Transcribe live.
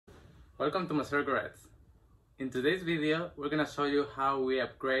Welcome to Assorted. In today's video, we're going to show you how we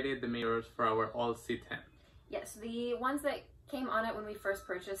upgraded the mirrors for our old C10. Yes, the ones that came on it when we first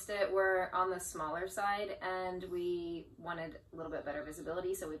purchased it were on the smaller side, and we wanted a little bit better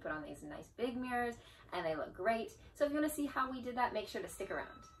visibility, so we put on these nice big mirrors and they look great. So if you want to see how we did that, make sure to stick around.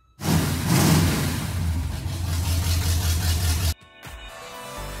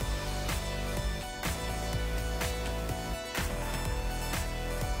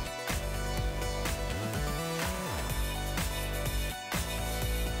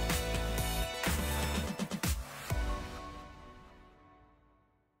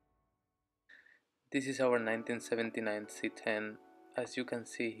 This is our 1979 C10. As you can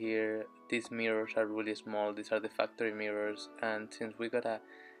see here, these mirrors are really small. These are the factory mirrors, and since we got a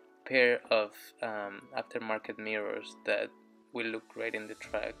pair of aftermarket mirrors that will look great in the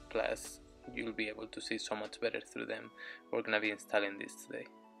track, plus you'll be able to see so much better through them, we're gonna be installing this today.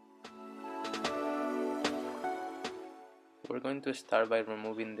 We're going to start by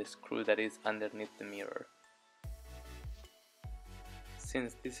removing the screw that is underneath the mirror.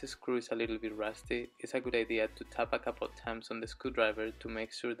 Since this screw is a little bit rusty, it's a good idea to tap a couple of times on the screwdriver to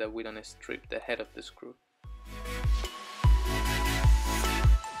make sure that we don't strip the head of the screw.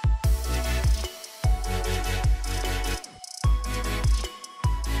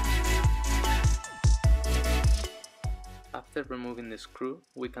 After removing the screw,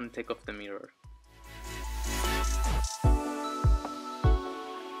 we can take off the mirror.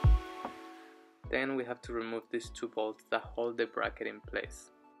 Then we have to remove these two bolts that hold the bracket in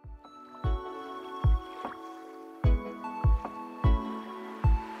place.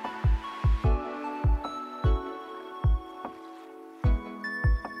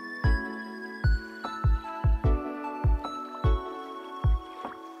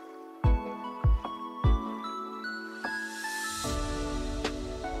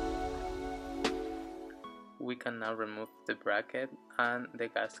 We can now remove the bracket and the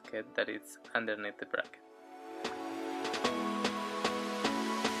gasket that is underneath the bracket.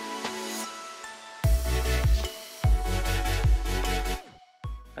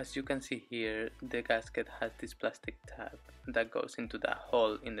 As you can see here, the gasket has this plastic tab that goes into that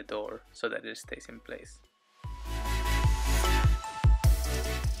hole in the door so that it stays in place.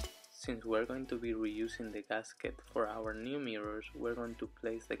 Since we're going to be reusing the gasket for our new mirrors, we're going to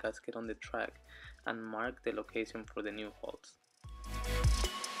place the gasket on the track and mark the location for the new holes.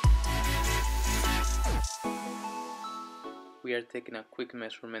 We are taking a quick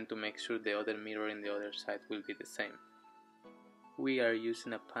measurement to make sure the other mirror in the other side will be the same. We are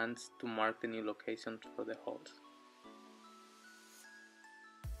using a punch to mark the new locations for the holes.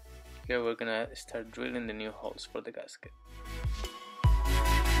 Here we're gonna start drilling the new holes for the gasket.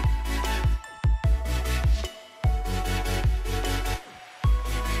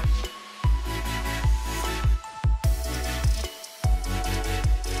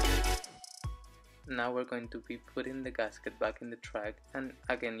 Now we're going to be putting the gasket back in the track and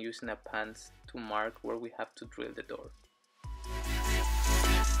again using a punch to mark where we have to drill the door.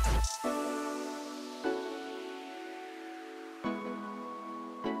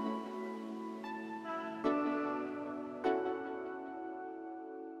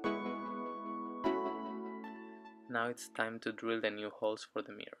 Now it's time to drill the new holes for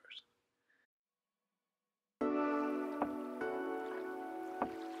the mirrors.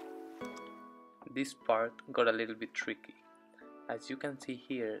 This part got a little bit tricky. As you can see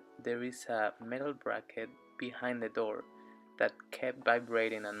here, there is a metal bracket behind the door that kept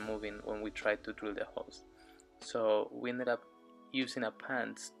vibrating and moving when we tried to drill the holes. So we ended up using a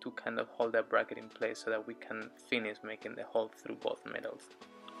punch to kind of hold that bracket in place so that we can finish making the hole through both metals.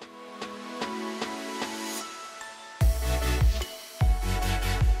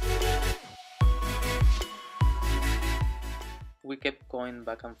 We kept going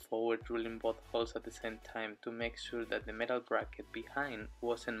back and forward drilling both holes at the same time to make sure that the metal bracket behind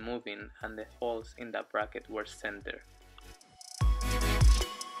wasn't moving and the holes in that bracket were centered.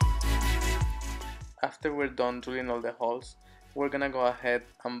 After we're done drilling all the holes, we're gonna go ahead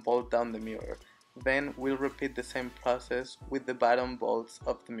and bolt down the mirror. Then we'll repeat the same process with the bottom bolts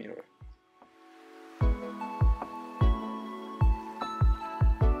of the mirror.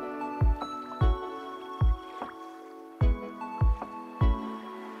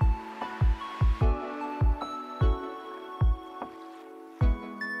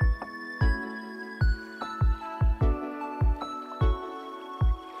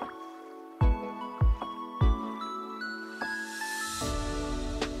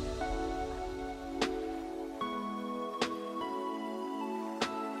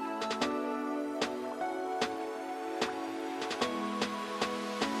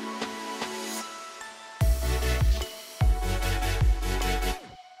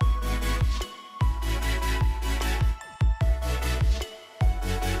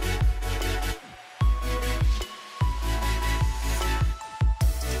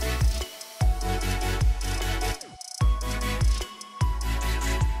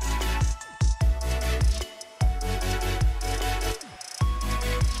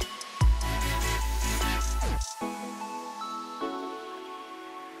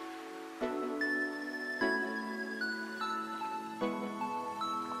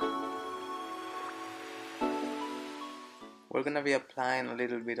 We're gonna be applying a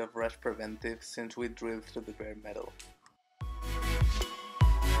little bit of rush preventive since we drilled through the bare metal.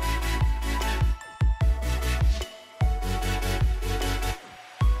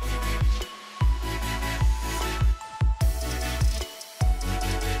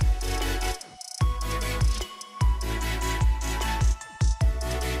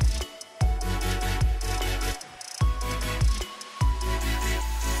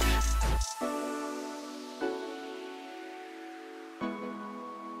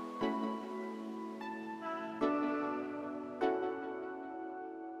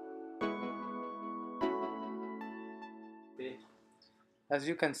 As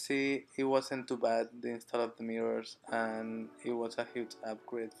you can see, it wasn't too bad, the install of the mirrors, and it was a huge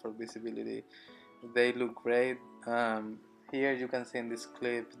upgrade for visibility. They look great. Here you can see in this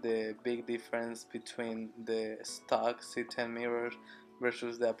clip the big difference between the stock C10 mirrors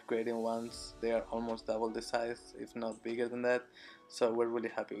versus the upgraded ones. They are almost double the size, if not bigger than that, so we're really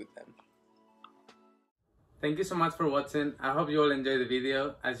happy with them. Thank you so much for watching. I hope you all enjoyed the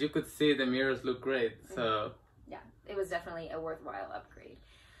video. As you could see, the mirrors look great, so yeah, it was definitely a worthwhile upgrade.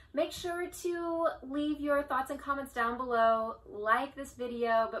 Make sure to leave your thoughts and comments down below, like this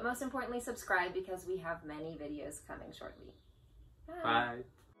video, but most importantly subscribe because we have many videos coming shortly. Bye. bye.